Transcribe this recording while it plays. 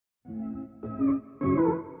Hi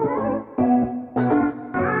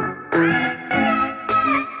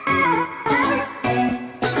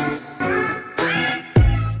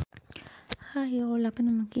all, അപ്പോൾ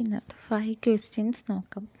നമുക്ക് ഇന്നത്തെ 5 ക്വസ്റ്റ്യൻസ്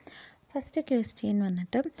നോക്കാം. ഫസ്റ്റ് ക്വസ്റ്റ്യൻ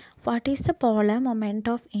വന്നിട്ട് what is the polar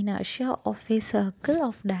moment of inertia of A circle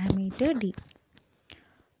of diameter D.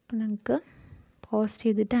 അപ്പോൾ നമുക്ക് പോസ്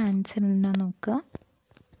ചെയ്തിട്ട് ആൻസർ എന്താ നോക്കുക.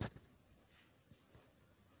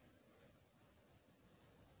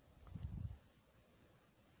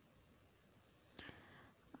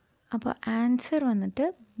 അപ്പോൾ ആൻസർ വന്നിട്ട്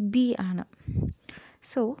ബി ആണ്.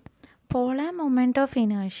 So polar moment of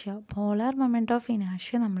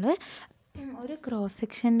inertia നമ്മൾ ഒരു ക്രോസ്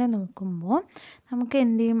സെക്ഷൻ്റെ നോക്കുമ്പോൾ നമുക്ക്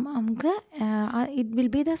എന്ത് ചെയ്യും, നമുക്ക് it will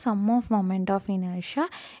be the sum of moment of inertia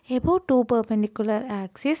about 2 perpendicular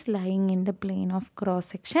axis lying in the plain of cross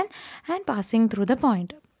section and passing through the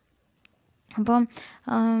point. അപ്പം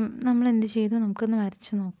നമ്മൾ എന്ത് ചെയ്തു, നമുക്കൊന്ന്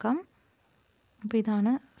വരച്ച് നോക്കാം. അപ്പോൾ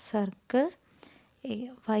ഇതാണ് circle,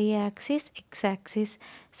 y axis, x axis.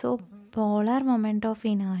 So polar moment of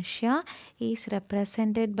inertia is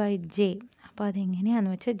represented by J. അപ്പോൾ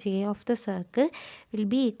അതെങ്ങനെയാണെന്ന് വെച്ചാൽ J of the circle will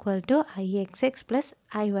be equal to Ixx plus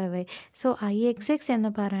Iyy. So Ixx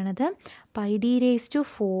എന്ന് പറയണത് pi d raised to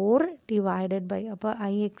 4 divided by, അപ്പോൾ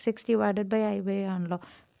Ixx divided by Iy ആണല്ലോ,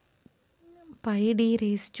 pi d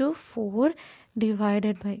raised to 4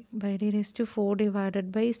 divided by pi d raised to 4 divided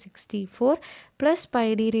by 64 plus pi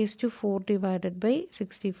d raised to 4 divided by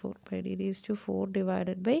 64, pi d raised to 4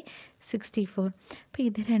 divided by 64. അപ്പോൾ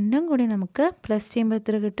ഇത് രണ്ടും കൂടി നമുക്ക് plus ചെയ്യുമ്പോൾ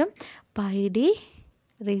എത്ര കിട്ടും, pi d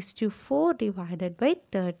raised to 4 divided by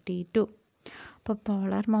 32. അപ്പോൾ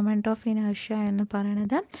polar moment of inertia എന്ന്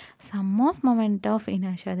പറയുന്നത് some of moment of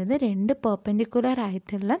inertia, അതായത് 2 പെർപെൻഡിക്കുലർ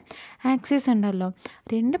ആയിട്ടുള്ള ആക്സിസ് ഉണ്ടല്ലോ,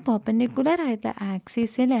 2 പെർപെൻഡിക്കുലർ ആയിട്ടുള്ള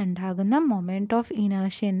ആക്സിസിൽ ഉണ്ടാകുന്ന മൊമെൻറ്റ് ഓഫ്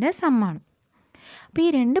ഇനേർഷ്യൻ്റെ സമ്മാണ്. അപ്പോൾ ഈ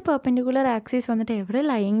 2 പെർപെൻഡിക്കുലർ ആക്സിസ് വന്നിട്ട് എവിടെ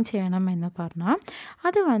ലൈങ് ചെയ്യണം എന്ന് പറഞ്ഞാൽ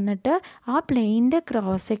അത് വന്നിട്ട് ആ പ്ലെയിൻ്റെ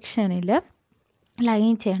ക്രോസ് സെക്ഷനിൽ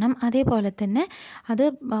ലൈൻ ചെയ്യണം. അതേപോലെ തന്നെ അത്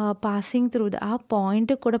പാസിങ് ത്രൂ ആ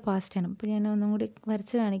പോയിൻ്റ് കൂടെ പാസ് ചെയ്യണം. ഇപ്പോൾ ഞാൻ ഒന്നും കൂടി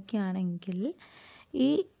വരച്ച് കാണിക്കുകയാണെങ്കിൽ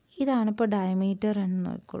ഇതാണ് ഇപ്പോൾ ഡയമീറ്റർ എന്ന്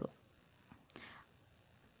നോക്കിക്കോളൂ.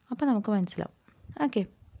 അപ്പോൾ നമുക്ക് മനസ്സിലാവും. ഓക്കെ,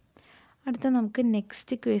 അടുത്ത നമുക്ക്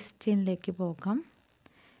നെക്സ്റ്റ് ക്വസ്റ്റ്യനിലേക്ക് പോകാം.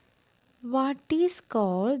 What is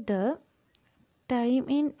called the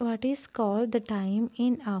time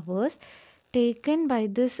in hours taken by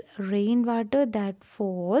this rainwater that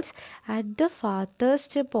falls at the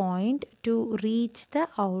farthest point to reach the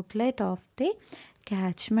outlet of the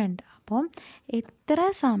catchment. അപ്പം എത്ര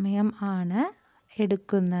സമയം ആണ്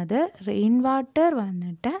എടുക്കുന്നത്, റെയിൻ വാട്ടർ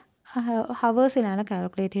വന്നിട്ട് ഹവേഴ്സിലാണ്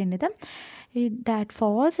കാൽക്കുലേറ്റ് ചെയ്യേണ്ടത്. That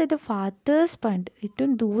false at the ഫാർത്തേസ്റ്റ് point,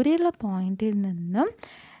 ഏറ്റവും ദൂരെയുള്ള പോയിൻറ്റിൽ നിന്നും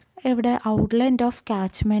ഇവിടെ ഔട്ട്ലെറ്റ് ഓഫ്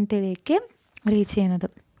കാച്ച്മെൻറ്റിലേക്ക് റീച്ച് ചെയ്യുന്നത്.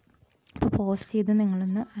 അപ്പോൾ പോസ്റ്റ് ചെയ്ത്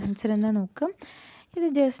നിങ്ങളൊന്ന് ആൻസർ എന്താ നോക്കും. ഇത്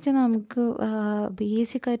ജസ്റ്റ് നമുക്ക്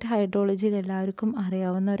ബേസിക്കായിട്ട് ഹൈഡ്രോളജിയിൽ എല്ലാവർക്കും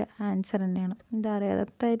അറിയാവുന്ന ഒരു ആൻസർ തന്നെയാണ്. ഇത്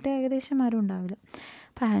അറിയാത്തതായിട്ട് ഏകദേശം ആരും ഉണ്ടാവില്ല.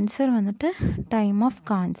 അപ്പോൾ ആൻസർ വന്നിട്ട് ടൈം ഓഫ്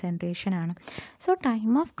കോൺസെൻട്രേഷൻ ആണ്. സോ ടൈം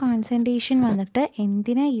ഓഫ് കോൺസെൻട്രേഷൻ വന്നിട്ട്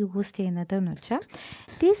എന്തിനാണ് യൂസ് ചെയ്യുന്നത് എന്ന് വെച്ചാൽ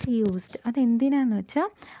ഇറ്റ് ഈസ് യൂസ്ഡ്, അതെന്തിനാന്ന് വെച്ചാൽ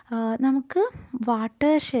നമുക്ക്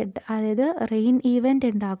വാട്ടർ ഷെഡ്, അതായത് റെയിൻ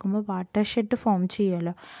ഈവൻറ്റ് ഉണ്ടാകുമ്പോൾ വാട്ടർ ഷെഡ് ഫോം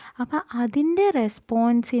ചെയ്യുമല്ലോ, അപ്പോൾ അതിൻ്റെ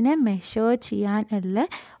റെസ്പോൺസിനെ മെഷർ ചെയ്യാനുള്ള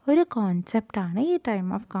ഒരു കോൺസെപ്റ്റാണ് ഈ ടൈം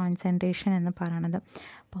ഓഫ് കോൺസെൻട്രേഷൻ എന്ന് പറയുന്നത്.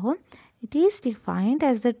 അപ്പോൾ it is defined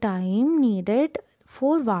as the time needed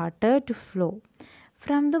for water to flow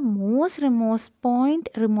from the most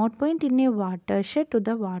remote point in a watershed to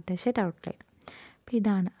the watershed outlet. അപ്പോൾ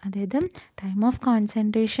ഇതാണ്, അതായത് ടൈം ഓഫ്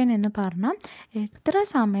കോൺസെൻട്രേഷൻ എന്ന് പറഞ്ഞാൽ എത്ര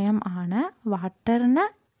സമയം ആണ് വാട്ടറിന്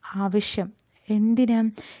ആവശ്യം, എന്തിന്,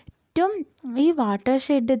 ഏറ്റവും ഈ വാട്ടർ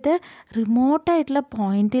ഷെഡിൻ്റെ റിമോട്ടായിട്ടുള്ള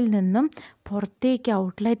പോയിൻറ്റിൽ നിന്നും പുറത്തേക്ക്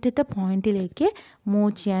ഔട്ട്ലെറ്റത്തെ പോയിൻറ്റിലേക്ക്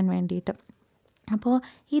മൂവ് ചെയ്യാൻ വേണ്ടിയിട്ട്. അപ്പോൾ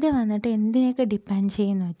ഇത് വന്നിട്ട് എന്തിനെയൊക്കെ ഡിപ്പെൻഡ്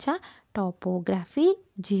ചെയ്യുമെന്ന് വെച്ചാൽ topography,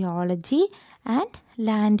 geology and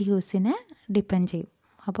land യൂസിനെ depend ചെയ്യും.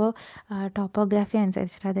 അപ്പോൾ ടോപ്പോഗ്രാഫി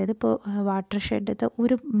അനുസരിച്ചിട്ട്, അതായത് ഇപ്പോൾ വാട്ടർ ഷെഡത്തെ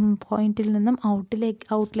ഒരു പോയിൻറ്റിൽ നിന്നും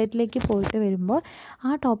ഔട്ട്ലെറ്റിലേക്ക് പോയിട്ട് വരുമ്പോൾ ആ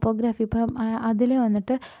ടോപ്പോഗ്രാഫി ഇപ്പം അതിൽ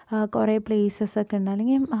വന്നിട്ട് കുറേ പ്ലേസസ് ഒക്കെ ഉണ്ട്,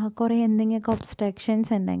 അല്ലെങ്കിൽ കുറേ എന്തെങ്കിലുമൊക്കെ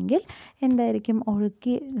ഒബ്സ്ട്രക്ഷൻസ് ഉണ്ടെങ്കിൽ എന്തായിരിക്കും,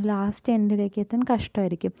 ഒഴുക്കി ലാസ്റ്റ് എൻഡിലേക്ക് എത്താൻ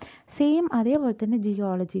കഷ്ടമായിരിക്കും. സെയിം അതേപോലെ തന്നെ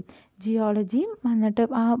ജിയോളജിയും വന്നിട്ട്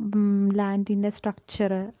ആ ലാൻഡിൻ്റെ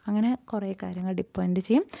സ്ട്രക്ചർ, അങ്ങനെ കുറേ കാര്യങ്ങൾ ഡിപ്പെൻഡ്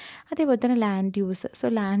ചെയ്യും. അതേപോലെ തന്നെ land use. So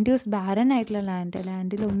land use barren ആയിട്ടുള്ള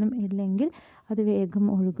ലാൻഡിലൊന്നും ഇല്ലെങ്കിൽ അത് വേഗം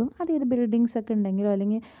ഒഴുകും. അതായത് ബിൽഡിങ്സ് ഒക്കെ ഉണ്ടെങ്കിലോ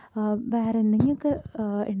അല്ലെങ്കിൽ വേറെ എന്തെങ്കിലുമൊക്കെ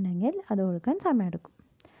ഉണ്ടെങ്കിൽ അത് ഒഴുകാൻ സമയമെടുക്കും.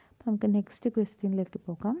 അപ്പോൾ നമുക്ക് നെക്സ്റ്റ് ക്വസ്റ്റ്യനിലേക്ക്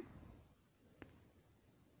പോകാം.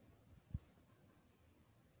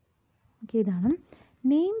 ഇതാണ്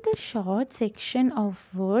Name the short section of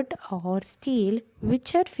wood or steel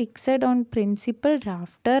which are fixed on principal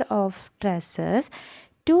rafter of trusses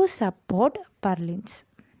to support purlins.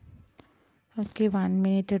 Okay, 1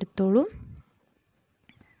 minute എടുത്തോളൂ.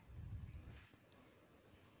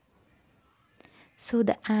 So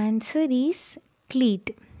the answer is cleat.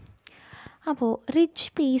 അപ്പോൾ റിച്ച്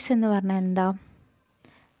പീസ് എന്ന് പറഞ്ഞാൽ എന്താ?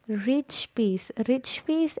 റിച്ച്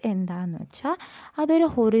പീസ് എന്താണെന്ന് വെച്ചാൽ അതൊരു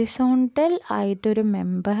ഹൊറിസോണ്ടൽ ആയിട്ടൊരു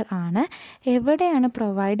member ആണ്. എവിടെയാണ്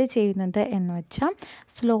പ്രൊവൈഡ് ചെയ്യുന്നത് എന്ന് വെച്ചാൽ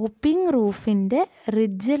സ്ലോപ്പിംഗ് റൂഫിൻ്റെ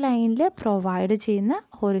റിഡ്ജ് ലൈനിൽ പ്രൊവൈഡ് ചെയ്യുന്ന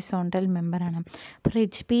ഹൊറിസോണ്ടൽ മെമ്പറാണ്. അപ്പോൾ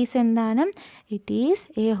റിച്ച് പീസ് എന്താണ്? It is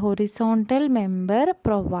A horizontal member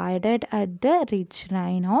provided at the ridge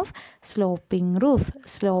line of sloping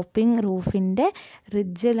റൂഫിൻ്റെ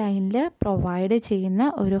ridge ലൈനിൽ പ്രൊവൈഡ് ചെയ്യുന്ന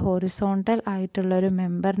ഒരു ഹൊറിസോണ്ടൽ ആയിട്ടുള്ളൊരു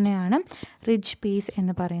മെമ്പറിനെയാണ് റിഡ്ജ് പീസ്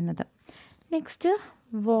എന്ന് പറയുന്നത്. നെക്സ്റ്റ്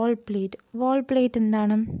വാൾ പ്ലേറ്റ്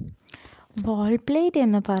എന്താണ്? വാൾ പ്ലേറ്റ്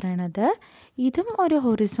എന്ന് പറയണത് ഇതും ഒരു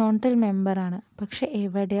ഹൊറിസോണ്ടൽ മെമ്പറാണ്. പക്ഷെ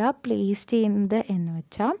എവിടെയാണ് പ്ലേസ് ചെയ്യുന്നത് എന്ന്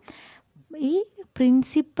വെച്ചാൽ ഈ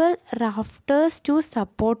principal rafters to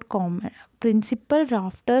support principal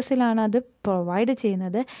റാഫ്റ്റേഴ്സിലാണ് അത് പ്രൊവൈഡ്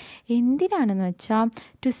ചെയ്യുന്നത്. എന്തിനാണെന്ന് വെച്ചാൽ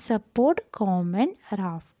ടു സപ്പോർട്ട് കോമൺ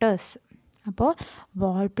റാഫ്റ്റേഴ്സ്. അപ്പോൾ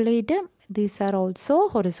വാൾ plate these are also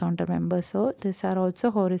horizontal members. So these are also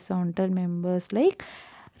horizontal members like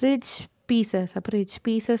ridge pieces. അപ്പോൾ റിച്ച്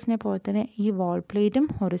പീസസിനെ പോലെ തന്നെ ഈ വാൾ പ്ലേറ്റും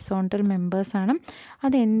ഹൊറിസോണ്ടൽ മെമ്പേഴ്സാണ്.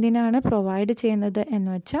 അതെന്തിനാണ് പ്രൊവൈഡ് ചെയ്യുന്നത് എന്ന്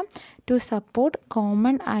വെച്ചാൽ ടു സപ്പോർട്ട്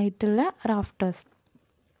കോമൺ ആയിട്ടുള്ള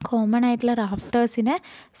റാഫ്റ്റേഴ്സിനെ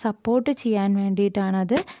സപ്പോർട്ട് ചെയ്യാൻ വേണ്ടിയിട്ടാണ്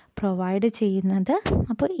അത് പ്രൊവൈഡ് ചെയ്യുന്നത്.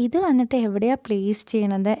 അപ്പോൾ ഇത് വന്നിട്ട് എവിടെയാണ് പ്ലേസ്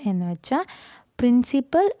ചെയ്യണത് എന്ന് വെച്ചാൽ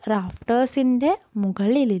പ്രിൻസിപ്പൽ റാഫ്റ്റേഴ്സിൻ്റെ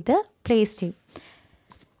മുകളിൽ ഇത് പ്ലേസ് ചെയ്യും.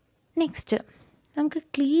 നെക്സ്റ്റ് നമുക്ക്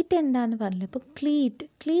ക്ലീറ്റ് എന്താണെന്ന് പറഞ്ഞില്ല. അപ്പോൾ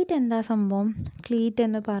ക്ലീറ്റ് എന്താ സംഭവം? ക്ലീറ്റ്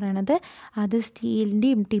എന്ന് പറയണത് അത്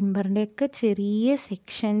സ്റ്റീലിൻ്റെയും ടിമ്പറിൻ്റെയൊക്കെ ചെറിയ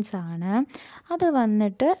സെക്ഷൻസ് ആണ്. അത്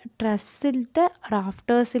വന്നിട്ട് ട്രസ്സിലത്തെ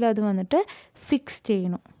റാഫ്റ്റേഴ്സിൽ അത് വന്നിട്ട് ഫിക്സ്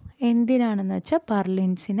ചെയ്യണം. എന്തിനാണെന്ന് വെച്ചാൽ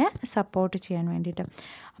പർലിൻസിനെ സപ്പോർട്ട് ചെയ്യാൻ വേണ്ടിയിട്ട്.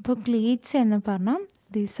 അപ്പോൾ ക്ലീറ്റ്സ് എന്ന് പറഞ്ഞാൽ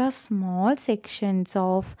these are small sections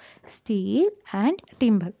of steel and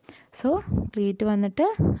timber. So cleat വന്നിട്ട്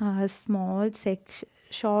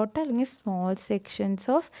ഷോർട്ട് അല്ലെങ്കിൽ small sections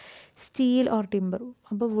of steel or timber.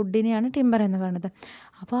 അപ്പോൾ വുഡിനെയാണ് ടിമ്പർ എന്ന് പറയുന്നത്.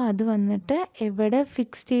 അപ്പോൾ അത് വന്നിട്ട് എവിടെ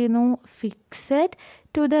ഫിക്സ് ചെയ്യുന്നു? ഫിക്സഡ്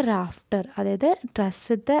ടു ദ റാഫ്റ്റർ, അതായത്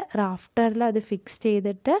ട്രസ്സത്തെ റാഫ്റ്ററിൽ അത് ഫിക്സ്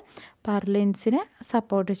ചെയ്തിട്ട് പർലിൻസിനെ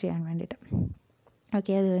സപ്പോർട്ട് ചെയ്യാൻ വേണ്ടിയിട്ട്.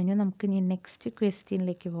 ഓക്കെ, അത് കഴിഞ്ഞ് നമുക്ക് ഇനി നെക്സ്റ്റ്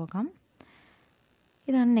ക്വസ്റ്റ്യനിലേക്ക് പോകാം.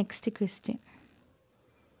 ഇതാണ് next question.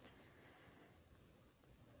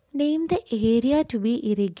 Name the area to B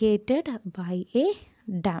irrigated by A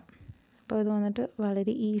dam. അപ്പോൾ ഇത് വന്നിട്ട്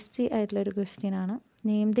വളരെ ഈസി ആയിട്ടുള്ളൊരു ക്വസ്റ്റ്യൻ ആണ്.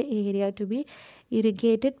 Name the area to B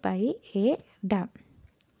irrigated by A dam.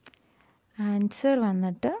 Answer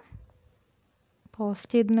വന്നിട്ട്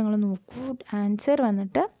പോസ്റ്റ് ചെയ്ത് നിങ്ങൾ നോക്കൂ. ആൻസർ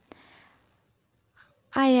വന്നിട്ട്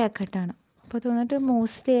അയാക്കട്ടാണ്. അപ്പോൾ ഇത് വന്നിട്ട്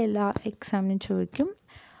മോസ്റ്റ്ലി എല്ലാ എക്സാമിനും ചോദിക്കും.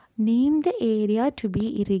 Name the area to B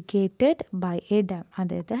irrigated by A dam.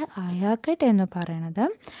 അതായത് അയാക്കട്ട് എന്ന് പറയണത്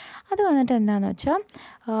അത് വന്നിട്ട് എന്താണെന്ന് വെച്ചാൽ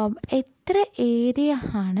എത്ര ഏരിയ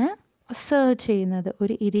ആണ് സെർവ് ചെയ്യുന്നത്.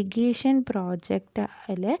 ഒരു ഇറിഗേഷൻ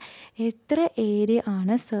പ്രോജക്റ്റിൽ എത്ര ഏരിയ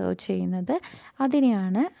ആണ് സെർവ് ചെയ്യുന്നത്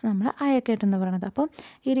അതിനെയാണ് നമ്മൾ അയക്കെട്ട് എന്ന് പറയുന്നത്. അപ്പോൾ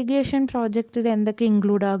ഇറിഗേഷൻ പ്രോജക്റ്റിൽ എന്തൊക്കെ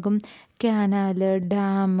ഇൻക്ലൂഡ് ആകും? Canal,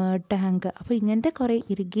 dam, tank. അപ്പോൾ ഇങ്ങനത്തെ കുറേ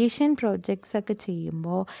ഇറിഗേഷൻ പ്രോജക്ട്സ് ഒക്കെ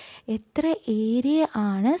ചെയ്യുമ്പോൾ എത്ര ഏരിയ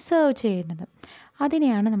ആണ് സെർവ് ചെയ്യുന്നത്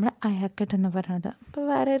അതിനെയാണ് നമ്മൾ അയക്കെട്ട് എന്ന് പറയുന്നത്. അപ്പോൾ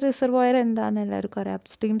വേറെ റിസർവോയർ എന്താണെന്ന് എല്ലാവർക്കും അറിയാം.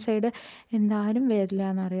 അപ്സ്ട്രീം സൈഡ് എന്തായാലും വരില്ല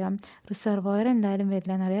എന്നറിയാം, റിസർവോയർ എന്തായാലും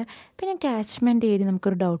വരില്ല എന്നറിയാം. പിന്നെ ക്യാച്ച്മെൻറ്റ് ഏരിയ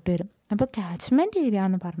നമുക്കൊരു ഡൗട്ട് വരും. അപ്പോൾ ക്യാച്ച്മെൻറ്റ് ഏരിയ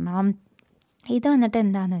എന്ന് പറഞ്ഞാൽ ഇത് വന്നിട്ട്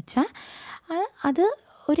എന്താണെന്ന് വെച്ചാൽ അത്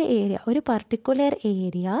ഒരു ഏരിയ, ഒരു പർട്ടിക്കുലർ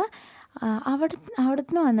ഏരിയ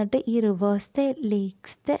അവിടുന്ന് വന്നിട്ട് ഈ റിവേഴ്സത്തെ,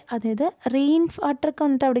 ലേക്സത്തെ, അതായത് റെയിൻ വാട്ടറൊക്കെ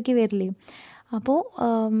വന്നിട്ട് അവിടേക്ക് വരില്ലേ. അപ്പോൾ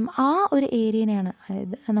ആ ഒരു ഏരിയനെയാണ്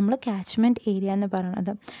അതായത് നമ്മൾ ക്യാച്ച്മെൻറ്റ് ഏരിയ എന്ന്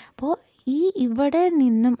പറയുന്നത്. അപ്പോൾ ഇവിടെ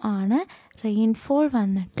നിന്നും ആണ് റെയിൻഫോൾ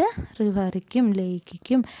വന്നിട്ട് റിവറിക്കും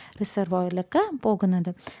ലേക്കിക്കും റിസർവോയറിലൊക്കെ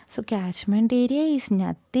പോകുന്നത്. So catchment area is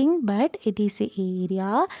nothing but it is A area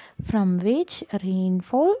from which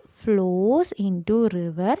rainfall flows in to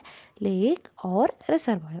river, lake or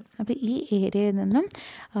reservoir. അപ്പോൾ ഈ ഏരിയയിൽ നിന്നും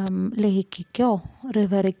ലേക്കിക്കോ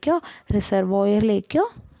റിവറിക്കോ റിസർവോയറിലേക്കോ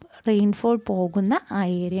റെയിൻഫോൾ പോകുന്ന ആ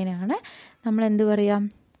ഏരിയനാണ് നമ്മൾ എന്ത് പറയുക?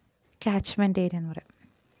 ക്യാച്ച്മെൻറ്റ് ഏരിയ എന്ന് പറയും.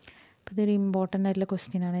 അപ്പോൾ ഇതൊരു ഇമ്പോർട്ടൻ്റ് ആയിട്ടുള്ള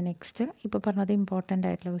ക്വസ്റ്റ്യൻ ആണ്. നെക്സ്റ്റ് ഇപ്പോൾ പറഞ്ഞത് ഇമ്പോർട്ടൻ്റ്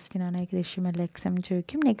ആയിട്ടുള്ള ക്വസ്റ്റ്യൻ ആണ്, ഏകദേശം എല്ലാ എക്സാം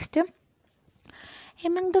ചോദിക്കും. Next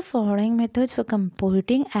Among the following methods for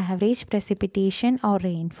computing average precipitation or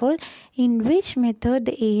rainfall, in which method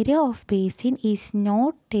the area of basin is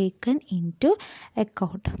not taken into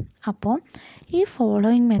account? അപ്പോൾ ഈ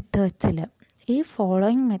ഫോളോയിങ്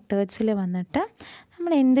മെത്തേഡ്സിൽ വന്നിട്ട്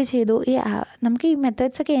നമ്മൾ എന്ത് ചെയ്തു, നമുക്ക് ഈ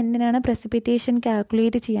മെത്തേഡ്സൊക്കെ എന്തിനാണ്, പ്രസിപ്പിറ്റേഷൻ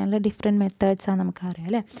കാൽക്കുലേറ്റ് ചെയ്യാനുള്ള ഡിഫറെൻറ്റ് മെത്തേഡ്സാണ് നമുക്കറിയാം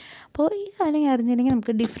അല്ലേ. അപ്പോൾ ഈ അല്ലെങ്കിൽ അറിഞ്ഞില്ലെങ്കിൽ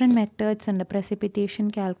നമുക്ക് ഡിഫറെൻറ്റ് മെത്തേഡ്സ് ഉണ്ട് precipitation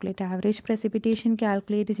calculate, average precipitation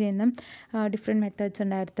calculate ചെയ്യുന്ന ഡിഫറെൻറ്റ് മെത്തേഡ്സ്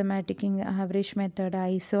ഉണ്ട്. അരിത്തമാറ്റിക് ആവറേജ് മെത്തേഡ്,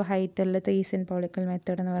 ഐസോ ഹൈറ്റൽ, തീസൻ പോളിക്കൽ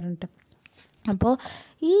മെത്തേഡ് എന്ന് പറഞ്ഞിട്ട്. അപ്പോൾ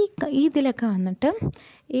ഇതിലൊക്കെ വന്നിട്ട്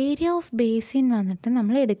ഏരിയ ഓഫ് ബേസിൻ വന്നിട്ട്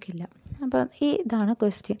നമ്മൾ എടുക്കില്ല. അപ്പോൾ ഇതാണ്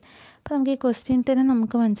ക്വസ്റ്റ്യൻ. അപ്പോൾ നമുക്ക് ഈ ക്വസ്റ്റ്യൻ തന്നെ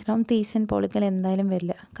നമുക്ക് മനസ്സിലാവും തീസൻ പോളിക്കൽ എന്തായാലും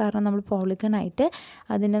വരില്ല. കാരണം നമ്മൾ പോളിക്കനായിട്ട്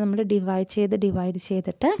അതിനെ നമ്മൾ ഡിവൈഡ്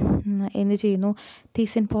ചെയ്തിട്ട് എന്ത് ചെയ്യുന്നു,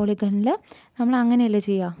 തീസൻ പോളിക്കണിൽ നമ്മൾ അങ്ങനെയല്ലേ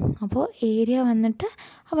ചെയ്യുക. അപ്പോൾ ഏരിയ വന്നിട്ട്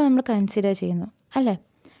അപ്പോൾ നമ്മൾ കൺസിഡർ ചെയ്യുന്നു അല്ലേ.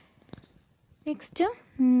 നെക്സ്റ്റ്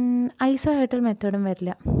ഐസോഹൈഡൽ മെത്തേഡും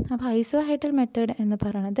വരില്ല. അപ്പോൾ ഐസോഹൈഡൽ മെത്തേഡ് എന്ന്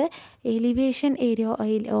പറയുന്നത് എലിവേഷൻ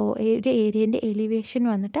ഏരിയൻ്റെ എലിവേഷൻ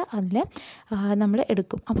വന്നിട്ട് അതിൽ നമ്മൾ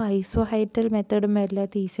എടുക്കും. അപ്പോൾ ഐസോഹൈഡൽ മെത്തേഡും വരില്ല,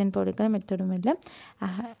 തീസൻ പോളിക്കൽ മെത്തേഡും വരില്ല.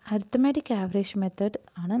 അരിത്തമാറ്റിക് ആവറേജ് മെത്തേഡ്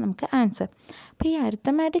ആണ് നമുക്ക് ആൻസർ. അപ്പോൾ ഈ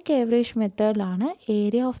arithmetic average മെത്തേഡിലാണ്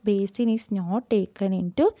area of basin is not taken in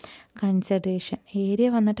to consideration. Area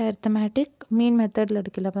വന്നിട്ട് അരിത്തമാറ്റിക് മീൻ മെത്തേഡിൽ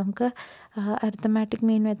എടുക്കില്ല. അപ്പോൾ നമുക്ക് അരിത്തമാറ്റിക്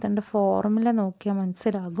മീൻ മെത്തേഡിൻ്റെ ഫോർമുല നോക്കിയാൽ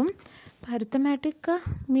മനസ്സിലാകും. അപ്പോൾ അരിത്തമാറ്റിക്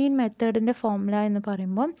മീൻ മെത്തേഡിൻ്റെ ഫോർമുല എന്ന്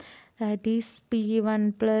പറയുമ്പോൾ that is P1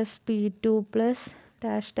 + P2 +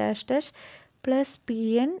 +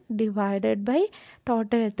 Pn divided by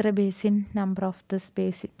total എത്ര basin, number of this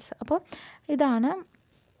basins. അപ്പോൾ ഇതാണ്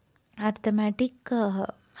arithmetic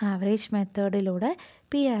average മെത്തേഡിലൂടെ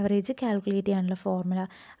P average calculate ചെയ്യാനുള്ള ഫോർമുല.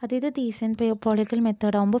 അതായത് തീസൻ പോളിക്കൽ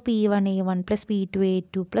മെത്തേഡ് ആകുമ്പോൾ P1 A1 + P2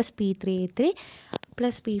 A2 + P3 A3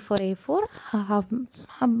 + P4 A4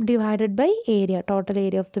 divided by area, total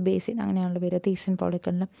area of the basin, അങ്ങനെയാണല്ലോ വരിക തീസൻ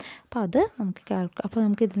പോളിക്കലിൽ. അപ്പോൾ അത് നമുക്ക് അപ്പോൾ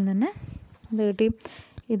നമുക്ക് ഇതിൽ നിന്ന് കിട്ടി,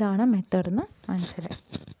 ഇതാണ് മെത്തേഡെന്ന് മനസ്സിലായി.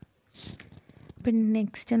 പിന്നെ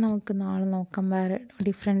നെക്സ്റ്റ് നമുക്ക് നാളെ നോക്കാം വേറെ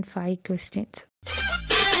ഡിഫറെൻറ്റ് 5 ക്വസ്റ്റ്യൻസ്.